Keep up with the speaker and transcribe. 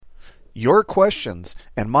your questions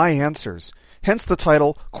and my answers. Hence the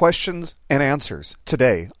title, Questions and Answers,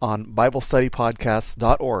 today on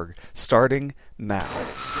BibleStudyPodcasts.org, starting now.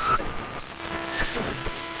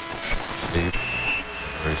 Deep.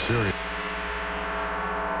 Very serious.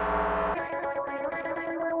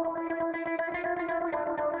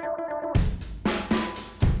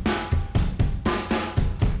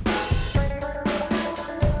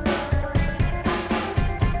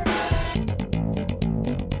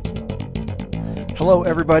 Hello,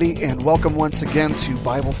 everybody, and welcome once again to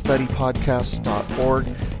BibleStudyPodcasts.org.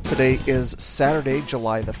 Today is Saturday,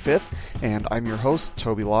 July the 5th, and I'm your host,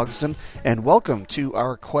 Toby Logsdon, and welcome to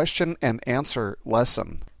our question and answer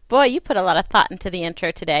lesson. Boy, you put a lot of thought into the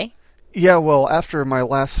intro today. Yeah, well, after my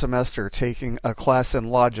last semester taking a class in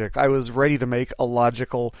logic, I was ready to make a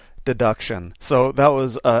logical deduction. So that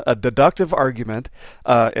was a deductive argument.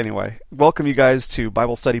 Anyway, welcome you guys to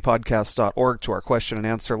BibleStudyPodcasts.org to our question and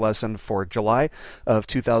answer lesson for July of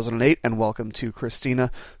 2008, and welcome to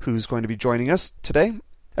Christina, who's going to be joining us today.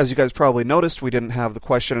 As you guys probably noticed, we didn't have the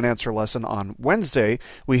question and answer lesson on Wednesday.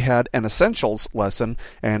 We had an essentials lesson,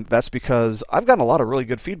 and that's because I've gotten a lot of really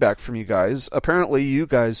good feedback from you guys. Apparently, you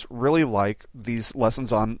guys really like these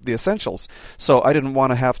lessons on the essentials, so I didn't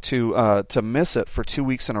want to have to miss it for 2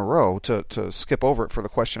 weeks in a row, to skip over it for the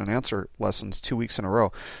question and answer lessons 2 weeks in a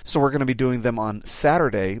row. So we're going to be doing them on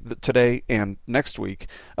Saturday, today and next week,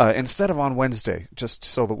 instead of on Wednesday, just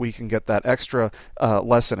so that we can get that extra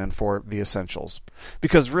lesson in for the essentials.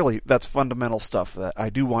 Because really, that's fundamental stuff that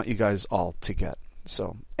I do want you guys all to get.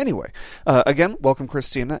 So anyway, again, welcome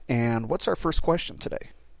Christina, and what's our first question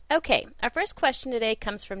today? Okay, our first question today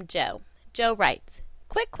comes from Joe. Joe writes,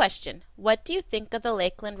 quick question, what do you think of the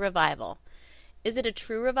Lakeland revival? Is it a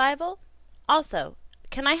true revival? Also,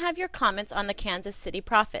 can I have your comments on the Kansas City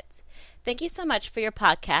Prophets? Thank you so much for your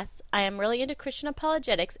podcasts. I am really into Christian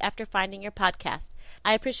apologetics after finding your podcast.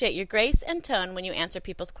 I appreciate your grace and tone when you answer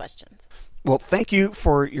people's questions. Well, thank you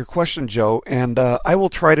for your question, Joe, and I will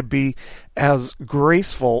try to be as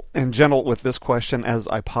graceful and gentle with this question as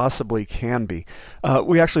I possibly can be.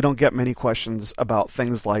 We actually don't get many questions about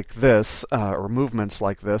things like this, or movements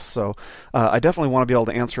like this, so I definitely want to be able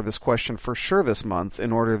to answer this question for sure this month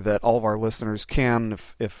in order that all of our listeners can,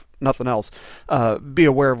 if nothing else, be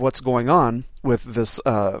aware of what's going on with this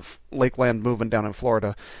Lakeland movement down in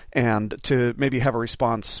Florida, and to maybe have a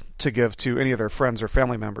response to give to any of their friends or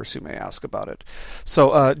family members who may ask about it.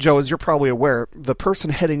 So, Joe, as you're probably aware, the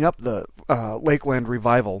person heading up the Lakeland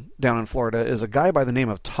revival down in Florida is a guy by the name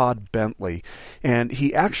of Todd Bentley, and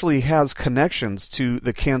he actually has connections to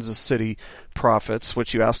the Kansas City prophets,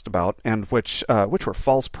 which you asked about, and which were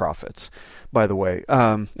false prophets, by the way,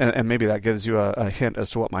 and maybe that gives you a hint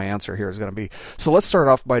as to what my answer here is going to be. So let's start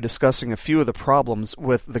off by discussing a few of the problems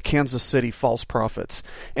with the Kansas City false prophets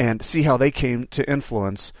and see how they came to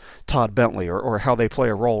influence Todd Bentley, or how they play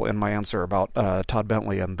a role in my answer about Todd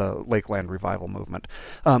Bentley and the Lakeland revival movement.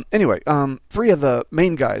 Anyway, three of the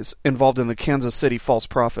main guys involved in the Kansas City false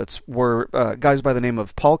prophets were guys by the name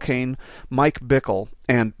of Paul Cain, Mike Bickle,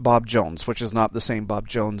 and Bob Jones, which is not the same Bob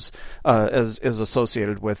Jones as is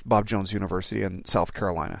associated with Bob Jones University in South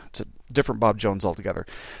Carolina. It's a different Bob Jones altogether.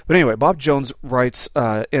 But anyway, Bob Jones writes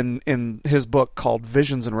in his book called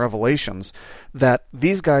Visions and Revelations that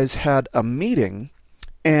these guys had a meeting,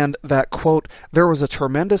 and that, quote, there was a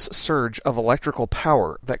tremendous surge of electrical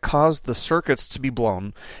power that caused the circuits to be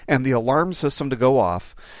blown and the alarm system to go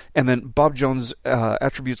off. And then Bob Jones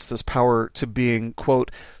attributes this power to being,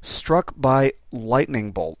 quote, struck by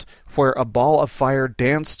lightning bolt, where a ball of fire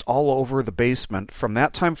danced all over the basement. From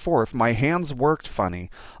that time forth, my hands worked funny.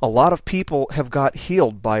 A lot of people have got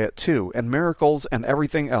healed by it too, and miracles and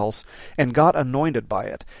everything else, and got anointed by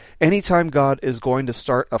it. Anytime God is going to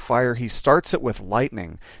start a fire, he starts it with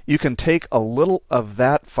lightning. You can take a little of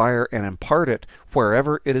that fire and impart it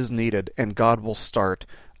wherever it is needed, and God will start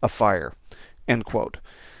a fire. End quote.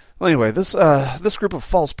 Well, anyway, this group of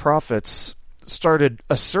false prophets started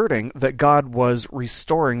asserting that God was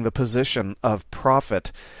restoring the position of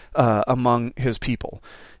prophet among his people.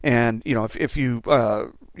 And, if you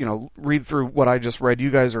read through what I just read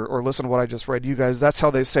you guys, or listen to what I just read you guys, that's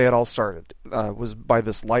how they say it all started, was by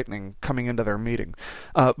this lightning coming into their meeting.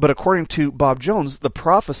 But according to Bob Jones, the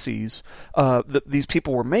prophecies that these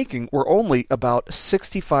people were making were only about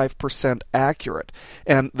 65% accurate,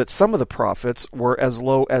 and that some of the prophets were as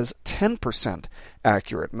low as 10%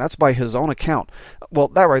 accurate, and that's by his own account. Well,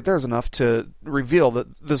 that right there is enough to reveal that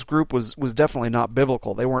this group was definitely not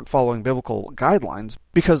biblical. They weren't following biblical guidelines,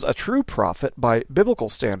 because a true prophet, by biblical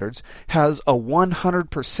standards, has a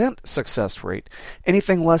 100% success rate.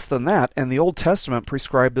 Anything less than that, and the Old Testament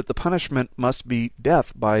prescribed that the punishment must be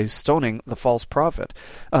death by stoning the false prophet.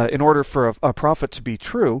 In order for a prophet to be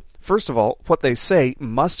true, first of all, what they say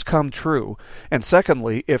must come true. And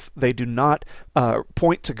secondly, if they do not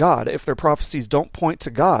point to God, if their prophecies don't point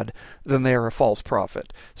to God, then they are a false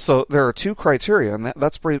prophet. So there are two criteria, and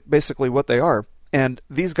that's basically what they are. And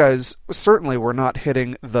these guys certainly were not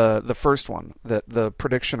hitting the first one, that the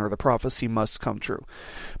prediction or the prophecy must come true.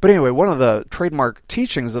 But anyway, one of the trademark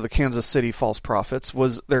teachings of the Kansas City false prophets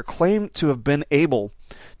was their claim to have been able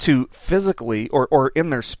to physically, or in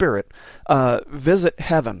their spirit, visit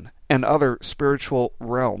heaven and other spiritual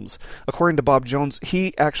realms. According to Bob Jones,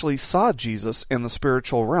 he actually saw Jesus in the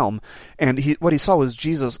spiritual realm, and what he saw was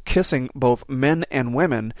Jesus kissing both men and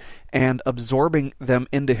women and absorbing them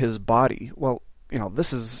into his body. Well,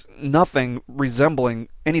 this is nothing resembling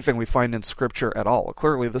anything we find in Scripture at all.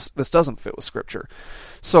 Clearly, this doesn't fit with Scripture.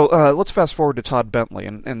 So let's fast forward to Todd Bentley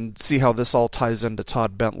and see how this all ties into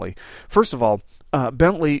Todd Bentley. First of all,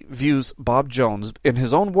 Bentley views Bob Jones, in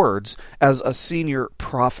his own words, as a senior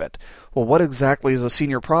prophet. Well, what exactly is a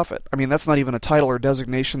senior prophet? I mean, that's not even a title or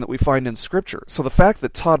designation that we find in Scripture. So the fact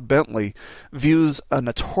that Todd Bentley views a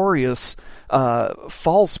notorious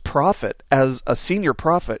false prophet as a senior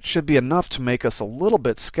prophet should be enough to make us a little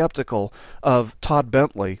bit skeptical of Todd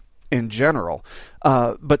Bentley in general.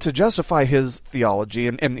 But to justify his theology,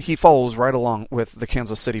 and he follows right along with the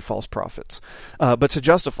Kansas City false prophets, but to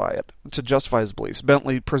justify his beliefs,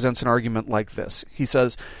 Bentley presents an argument like this. He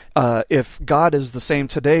says, if God is the same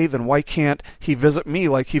today, then why can't he visit me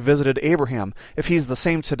like he visited Abraham? If he's the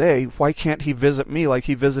same today, why can't he visit me like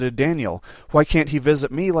he visited Daniel? Why can't he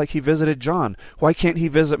visit me like he visited John? Why can't he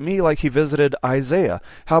visit me like he visited Isaiah?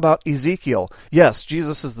 How about Ezekiel? Yes,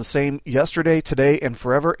 Jesus is the same yesterday, today, and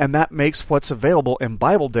forever, and that makes what's available in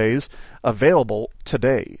Bible days available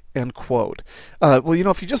today, end quote. Well,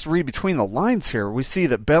 if you just read between the lines here, we see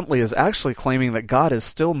that Bentley is actually claiming that God is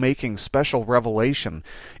still making special revelation.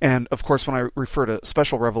 And, of course, when I refer to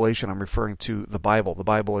special revelation, I'm referring to the Bible. The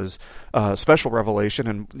Bible is special revelation,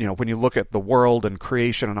 and, when you look at the world and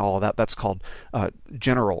creation and all of that, that's called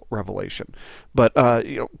general revelation. But,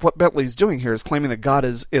 what Bentley's doing here is claiming that God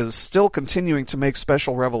is still continuing to make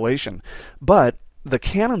special revelation. But the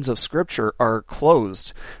canons of Scripture are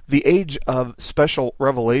closed. The age of special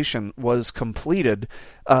revelation was completed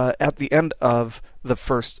at the end of the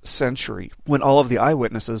 1st century, when all of the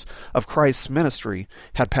eyewitnesses of Christ's ministry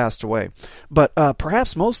had passed away. But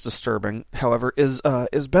perhaps most disturbing, however, is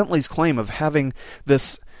Bentley's claim of having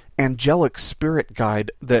this angelic spirit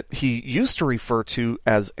guide that he used to refer to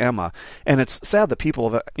as Emma. And it's sad that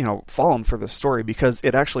people have, fallen for this story, because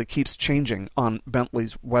it actually keeps changing on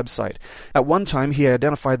Bentley's website. At one time, he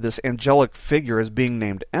identified this angelic figure as being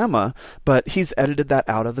named Emma, but he's edited that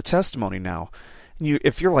out of the testimony now.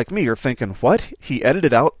 If you're like me, you're thinking, what? He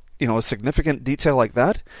edited out, a significant detail like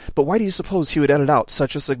that? But why do you suppose he would edit out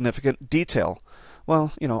such a significant detail?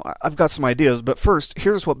 Well, I've got some ideas, but first,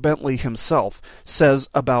 here's what Bentley himself says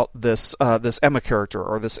about this Emma character,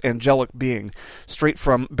 or this angelic being, straight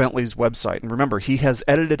from Bentley's website. And remember, he has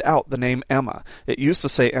edited out the name Emma. It used to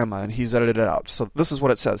say Emma, and he's edited it out. So this is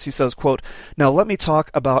what it says. He says, quote, "Now let me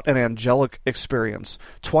talk about an angelic experience.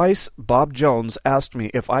 Twice, Bob Jones asked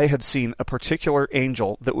me if I had seen a particular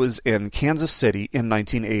angel that was in Kansas City in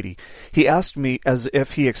 1980. He asked me as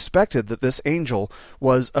if he expected that this angel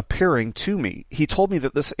was appearing to me. He told me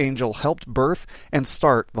that this angel helped birth and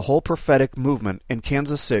start the whole prophetic movement in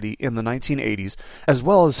Kansas City in the 1980s, as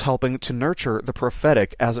well as helping to nurture the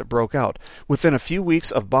prophetic as it broke out. Within a few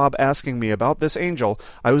weeks of Bob asking me about this angel,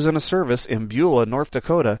 I was in a service in Beulah, North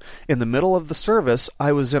Dakota. In the middle of the service,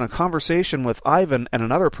 I was in a conversation with Ivan and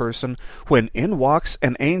another person when in walks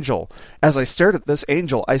an angel. As I stared at this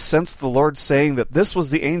angel, I sensed the Lord saying that this was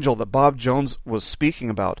the angel that Bob Jones was speaking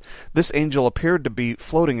about. This angel appeared to be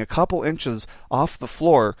floating a couple inches off the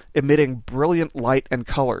floor, emitting brilliant light and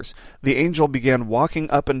colors. The angel began walking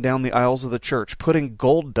up and down the aisles of the church, putting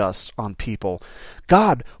gold dust on people.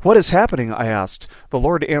 God, what is happening? I asked. The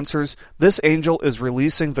Lord answers, this angel is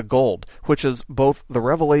releasing the gold, which is both the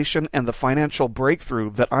revelation and the financial breakthrough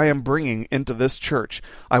that I am bringing into this church.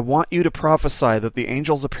 I want you to prophesy that the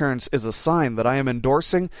angel's appearance is a sign that I am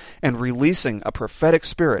endorsing and releasing a prophetic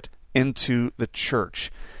spirit into the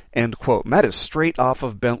church. End quote. And that is straight off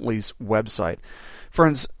of Bentley's website.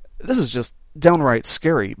 Friends, this is just downright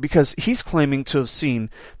scary, because he's claiming to have seen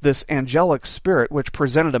this angelic spirit which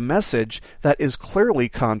presented a message that is clearly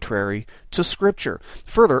contrary to Scripture.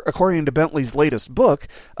 Further, according to Bentley's latest book,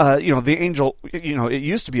 the angel, it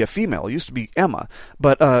used to be a female, it used to be Emma,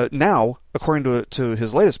 but now, according to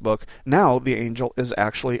his latest book, now the angel is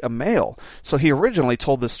actually a male. So he originally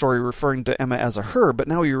told this story referring to Emma as a her, but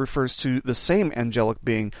now he refers to the same angelic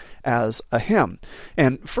being as a him.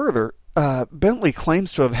 And further, Bentley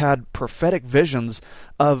claims to have had prophetic visions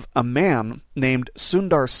of a man named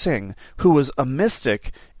Sundar Singh, who was a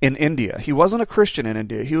mystic in India. He wasn't a Christian in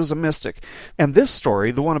India, he was a mystic. And this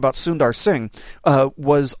story, the one about Sundar Singh,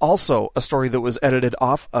 was also a story that was edited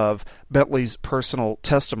off of Bentley's personal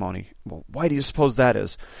testimony. Well, why do you suppose that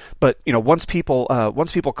is? But once people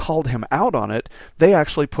called him out on it, they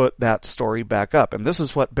actually put that story back up. And this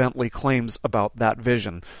is what Bentley claims about that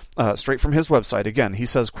vision, straight from his website. Again, he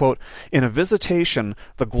says, quote, "In a visitation,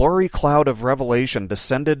 the glory cloud of revelation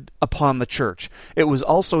descended upon the church. It was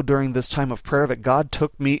also during this time of prayer that God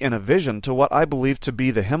took me in a vision to what I believe to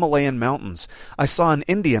be the Himalayan mountains. I saw an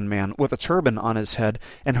Indian man with a turban on his head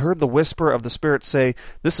and heard the whisper of the Spirit say,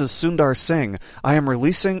 'This is Sundar Singh. I am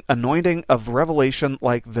releasing anointing of revelation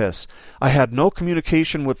like this.' I had no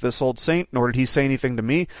communication with this old saint, nor did he say anything to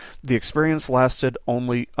me. The experience lasted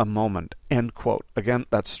only a moment." End quote. Again,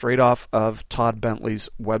 that's straight off of Todd Bentley's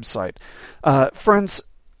website. Friends,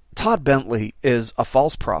 Todd Bentley is a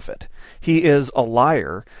false prophet. He is a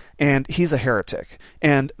liar, and he's a heretic.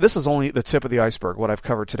 And this is only the tip of the iceberg, what I've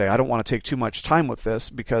covered today. I don't want to take too much time with this,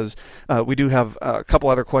 because we do have a couple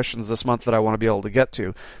other questions this month that I want to be able to get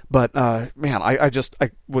to. But, man, I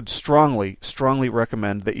would strongly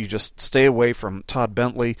recommend that you just stay away from Todd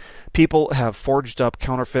Bentley. People have forged up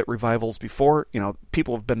counterfeit revivals before.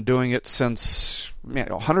 People have been doing it since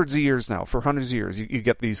hundreds of years now. For hundreds of years, you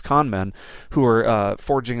get these con men who are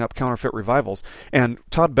forging up counterfeit revivals. And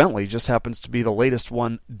Todd Bentley just happens to be the latest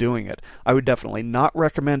one doing it. I would definitely not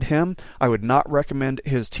recommend him. I would not recommend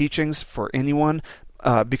his teachings for anyone,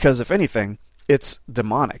 because if anything, it's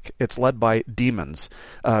demonic. It's led by demons,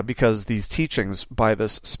 because these teachings by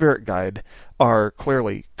this spirit guide are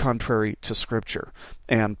clearly contrary to Scripture.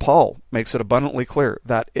 And Paul makes it abundantly clear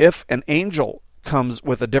that if an angel comes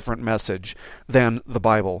with a different message than the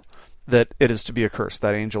Bible, that it is to be accursed.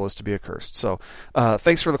 That angel is to be accursed. So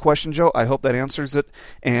thanks for the question, Joe. I hope that answers it.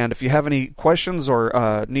 And if you have any questions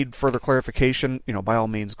or need further clarification, by all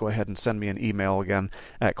means, go ahead and send me an email again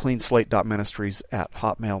at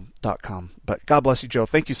cleanslate.ministries@hotmail.com. But God bless you, Joe.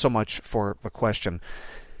 Thank you so much for the question.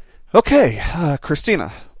 Okay,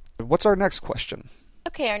 Christina, what's our next question?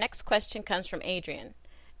 Okay, our next question comes from Adrian.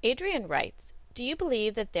 Adrian writes, "Do you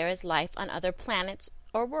believe that there is life on other planets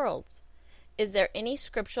or worlds? Is there any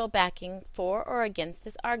scriptural backing for or against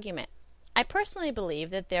this argument? I personally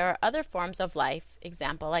believe that there are other forms of life,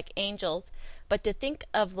 example like angels, but to think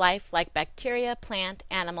of life like bacteria, plant,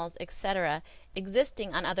 animals, etc.,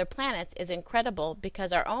 existing on other planets is incredible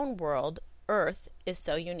because our own world, Earth, is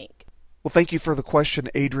so unique." Well, thank you for the question,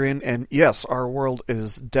 Adrian. And yes, our world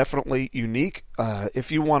is definitely unique.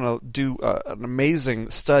 If you want to do an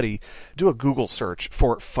amazing study, do a Google search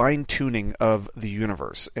for fine-tuning of the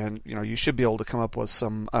universe. And, you should be able to come up with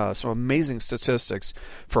some amazing statistics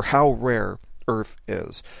for how rare Earth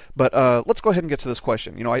is. But let's go ahead and get to this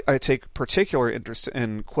question. I take particular interest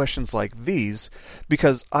in questions like these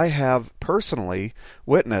because I have personally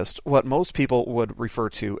witnessed what most people would refer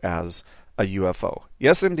to as a UFO.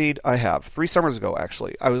 Yes, indeed, I have. 3 summers ago,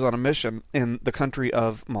 actually, I was on a mission in the country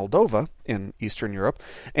of Moldova in Eastern Europe,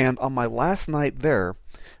 and on my last night there,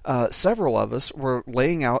 several of us were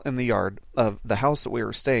laying out in the yard of the house that we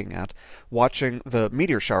were staying at, watching the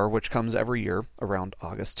meteor shower, which comes every year around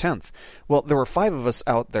August 10th. Well, there were 5 of us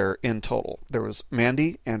out there in total. There was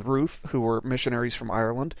Mandy and Ruth, who were missionaries from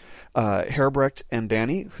Ireland, Herbrecht and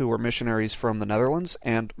Danny, who were missionaries from the Netherlands,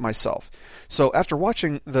 and myself. So after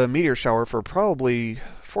watching the meteor shower for probably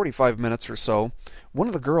 45 minutes or so, one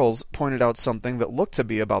of the girls pointed out something that looked to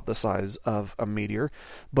be about the size of a meteor,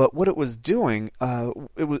 but what it was doing,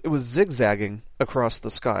 it was zigzagging across the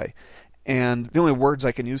sky. And the only words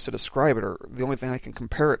I can use to describe it, or the only thing I can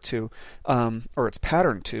compare it to, or its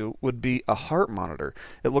pattern to, would be a heart monitor.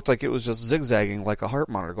 It looked like it was just zigzagging like a heart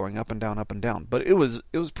monitor, going up and down, up and down. But it was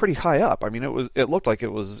pretty high up. I mean, it looked like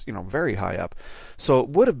it was very high up. So it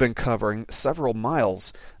would have been covering several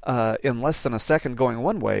miles in less than a second going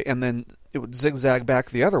one way, and then it would zigzag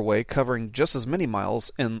back the other way, covering just as many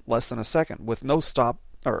miles in less than a second, with no stop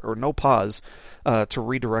or no pause to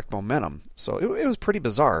redirect momentum. So it was pretty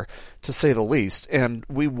bizarre, to say the least. And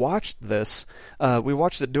we watched this. We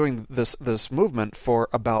watched it doing this movement for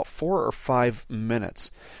about 4 or 5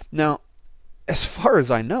 minutes. Now, as far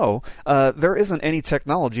as I know, there isn't any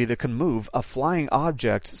technology that can move a flying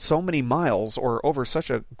object so many miles or over such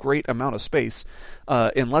a great amount of space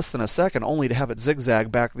in less than a second, only to have it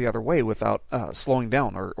zigzag back the other way without slowing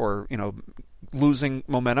down or losing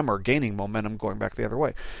momentum or gaining momentum going back the other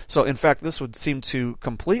way. So, in fact, this would seem to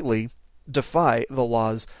completely defy the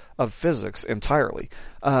laws of physics entirely.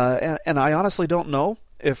 And I honestly don't know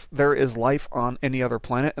if there is life on any other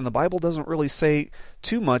planet, and the Bible doesn't really say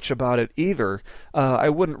too much about it either. I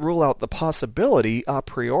wouldn't rule out the possibility a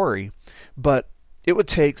priori, but it would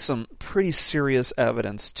take some pretty serious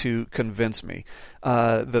evidence to convince me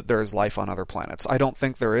that there is life on other planets. I don't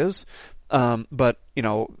think there is, but,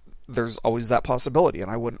 there's always that possibility, and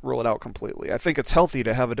I wouldn't rule it out completely. I think it's healthy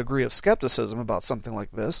to have a degree of skepticism about something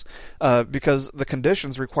like this, because the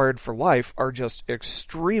conditions required for life are just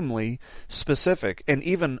extremely specific, and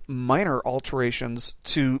even minor alterations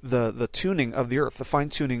to the tuning of the Earth, the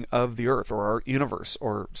fine-tuning of the Earth, or our universe,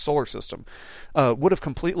 or solar system, would have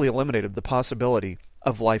completely eliminated the possibility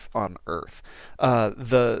of life on Earth.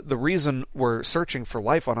 The reason we're searching for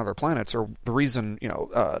life on other planets, or the reason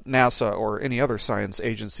NASA or any other science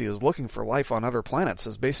agency is looking for life on other planets,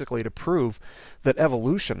 is basically to prove that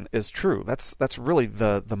evolution is true. That's really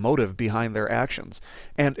the motive behind their actions,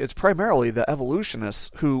 and it's primarily the evolutionists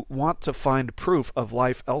who want to find proof of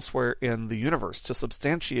life elsewhere in the universe to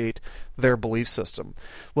substantiate their belief system.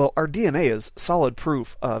 Well, our DNA is solid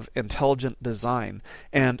proof of intelligent design,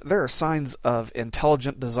 and there are signs of intelligent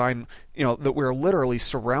design that we're literally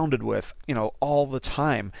surrounded with all the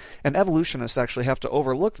time, and evolutionists actually have to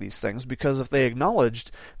overlook these things, because if they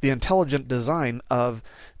acknowledged the intelligent design of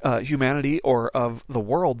humanity or of the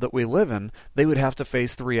world that we live in, they would have to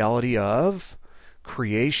face the reality of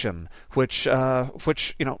creation, which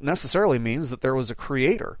necessarily means that there was a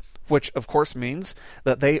creator, which of course means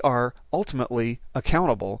that they are ultimately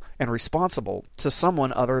accountable and responsible to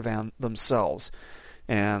someone other than themselves.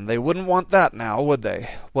 And they wouldn't want that now, would they?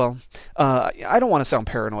 Well, I don't want to sound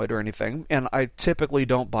paranoid or anything, and I typically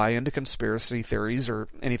don't buy into conspiracy theories or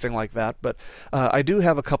anything like that, but I do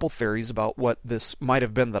have a couple theories about what this might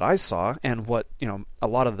have been that I saw, and what, a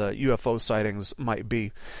lot of the UFO sightings might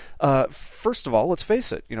be. First of all, let's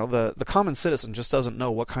face it, the common citizen just doesn't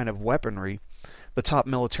know what kind of weaponry the top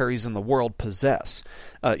militaries in the world possess.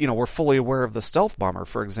 We're fully aware of the stealth bomber,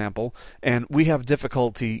 for example, and we have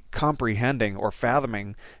difficulty comprehending or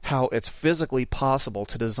fathoming how it's physically possible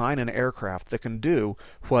to design an aircraft that can do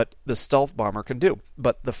what the stealth bomber can do.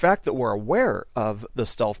 But the fact that we're aware of the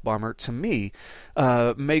stealth bomber, to me,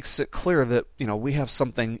 makes it clear that we have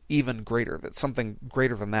something even greater. That something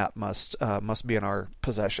greater than that must be in our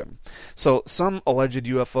possession. So some alleged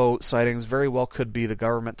UFO sightings very well could be the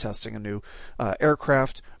government testing a new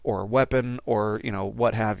aircraft or weapon, or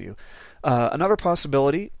what have you. Another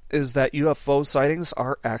possibility is that UFO sightings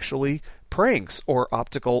are actually pranks or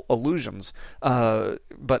optical illusions.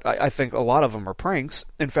 But I think a lot of them are pranks.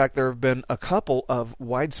 In fact, there have been a couple of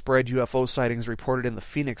widespread UFO sightings reported in the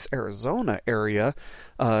Phoenix, Arizona area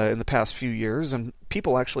in the past few years, and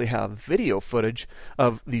people actually have video footage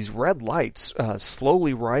of these red lights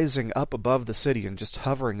slowly rising up above the city and just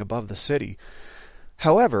hovering above the city.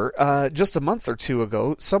 However, just a month or two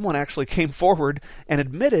ago, someone actually came forward and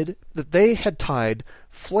admitted that they had tied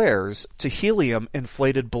flares to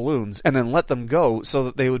helium-inflated balloons and then let them go so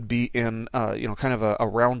that they would be in, kind of a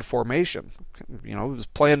round formation. It was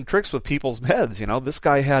playing tricks with people's heads. This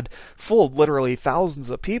guy had fooled literally thousands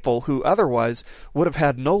of people who otherwise would have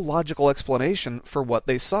had no logical explanation for what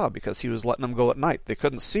they saw, because he was letting them go at night. They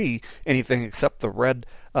couldn't see anything except the red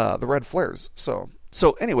flares.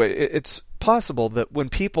 So anyway, it's possible that when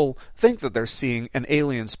people think that they're seeing an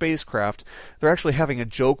alien spacecraft, they're actually having a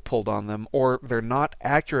joke pulled on them, or they're not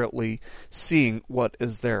accurately seeing what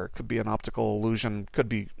is there. It could be an optical illusion, could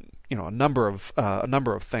be a number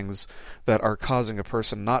of things that are causing a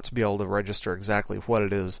person not to be able to register exactly what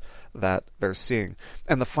it is that they're seeing.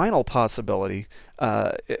 And the final possibility,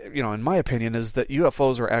 in my opinion, is that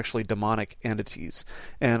UFOs are actually demonic entities.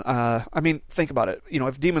 And think about it.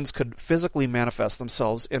 If demons could physically manifest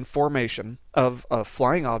themselves in formation of a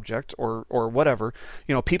flying object or whatever,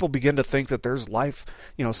 people begin to think that there's life,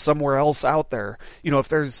 somewhere else out there. If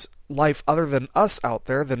there's life other than us out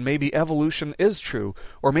there, then maybe evolution is true,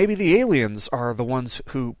 or maybe the aliens are the ones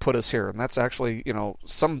who put us here. And that's actually,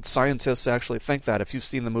 some scientists actually think that. If you've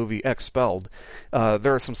seen the movie Expelled,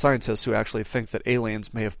 there are some scientists who actually think that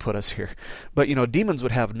aliens may have put us here. But demons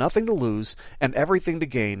would have nothing to lose and everything to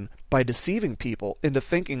gain by deceiving people into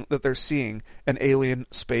thinking that they're seeing an alien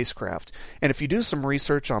spacecraft. And if you do some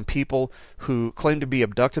research on people who claim to be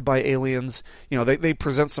abducted by aliens, they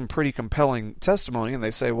present some pretty compelling testimony, and they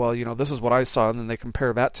say, well, this is what I saw, and then they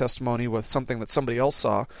compare that testimony with something that somebody else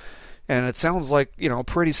saw. And it sounds like,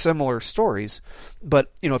 pretty similar stories.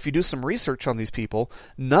 But, if you do some research on these people,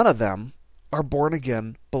 none of them are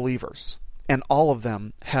born-again believers. And all of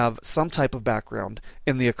them have some type of background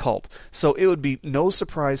in the occult. So it would be no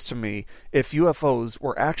surprise to me if UFOs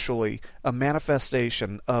were actually a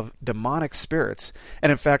manifestation of demonic spirits.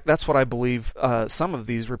 And in fact, that's what I believe some of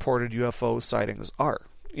these reported UFO sightings are.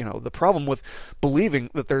 The problem with believing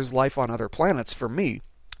that there's life on other planets, for me,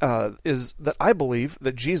 is that I believe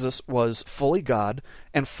that Jesus was fully God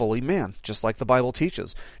and fully man, just like the Bible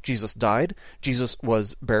teaches. Jesus died, Jesus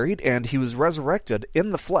was buried, and he was resurrected in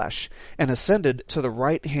the flesh and ascended to the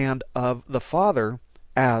right hand of the Father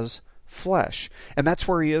as flesh. And that's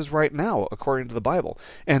where he is right now, according to the Bible.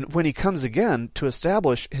 And when he comes again to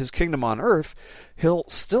establish his kingdom on earth, he'll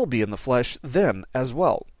still be in the flesh then as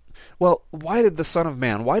well. Well, why did the Son of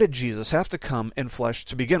Man, why did Jesus have to come in flesh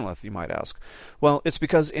to begin with, you might ask? Well, it's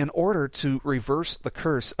because in order to reverse the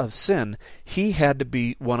curse of sin, he had to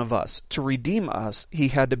be one of us. To redeem us, he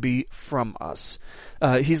had to be from us.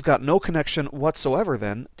 He's got no connection whatsoever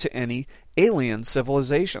then to any alien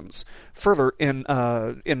civilizations. Further, in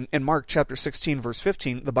Mark chapter 16, verse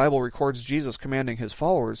 15, the Bible records Jesus commanding his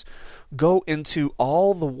followers, "Go into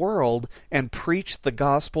all the world and preach the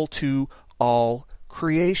gospel to all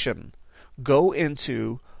creation." Go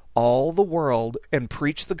into all the world and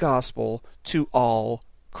preach the gospel to all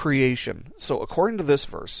creation. So according to this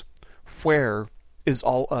verse, where is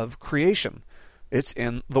all of creation? It's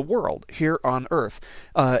in the world, here on earth.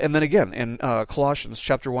 And then again, in Colossians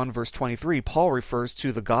chapter 1, verse 23, Paul refers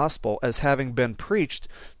to the gospel as having been preached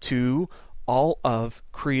to all of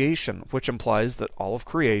creation, which implies that all of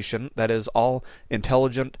creation, that is, all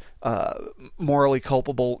intelligent, morally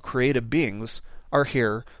culpable, creative beings, are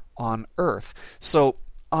here on Earth. So,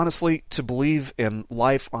 honestly, to believe in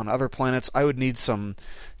life on other planets, I would need some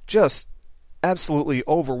just absolutely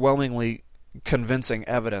overwhelmingly convincing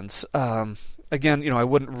evidence. Again, I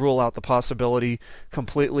wouldn't rule out the possibility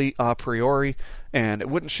completely a priori, and it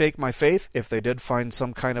wouldn't shake my faith if they did find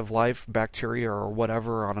some kind of life, bacteria or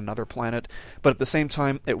whatever, on another planet. But at the same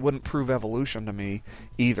time, it wouldn't prove evolution to me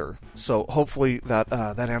either. So hopefully that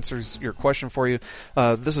answers your question for you.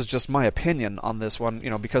 This is just my opinion on this one,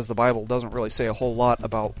 because the Bible doesn't really say a whole lot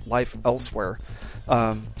about life elsewhere.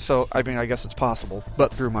 So, I guess it's possible.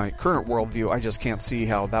 But through my current worldview, I just can't see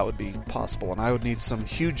how that would be possible. And I would need some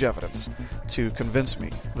huge evidence to convince me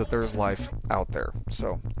that there's life out there.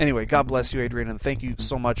 So, anyway, God bless you, Adrian, and thank you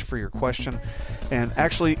so much for your question. And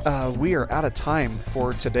actually, we are out of time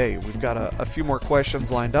for today. We've got a few more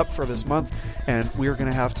questions lined up for this month, and we're going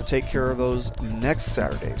to have to take care of those next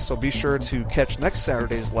Saturday. So be sure to catch next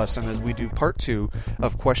Saturday's lesson as we do part 2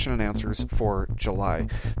 of question and answers for July.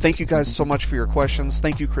 Thank you guys so much for your questions.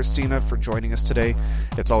 Thank you, Christina, for joining us today.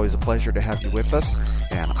 It's always a pleasure to have you with us,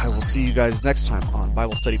 and I will see you guys next time on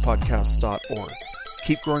BibleStudyPodcast.org.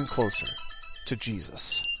 Keep growing closer to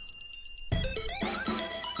Jesus.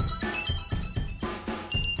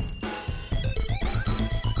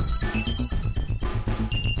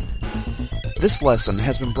 This lesson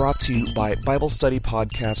has been brought to you by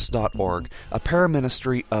BibleStudyPodcast.org, a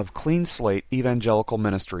paraministry of Clean Slate Evangelical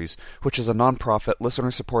Ministries, which is a nonprofit,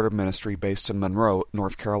 listener-supported ministry based in Monroe,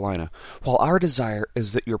 North Carolina. While our desire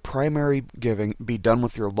is that your primary giving be done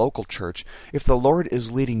with your local church, if the Lord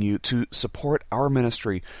is leading you to support our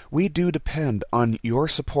ministry, we do depend on your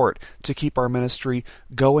support to keep our ministry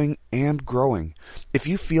going and growing. If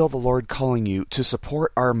you feel the Lord calling you to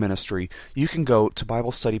support our ministry, you can go to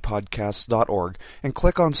BibleStudyPodcast.org and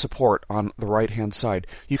click on support on the right-hand side.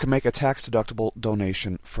 You can make a tax-deductible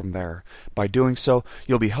donation from there. By doing so,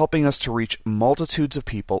 you'll be helping us to reach multitudes of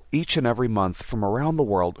people each and every month from around the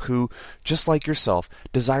world who, just like yourself,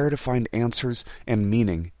 desire to find answers and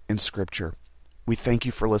meaning in Scripture. We thank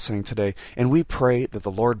you for listening today, and we pray that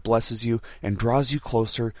the Lord blesses you and draws you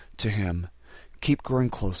closer to Him. Keep growing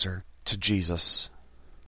closer to Jesus.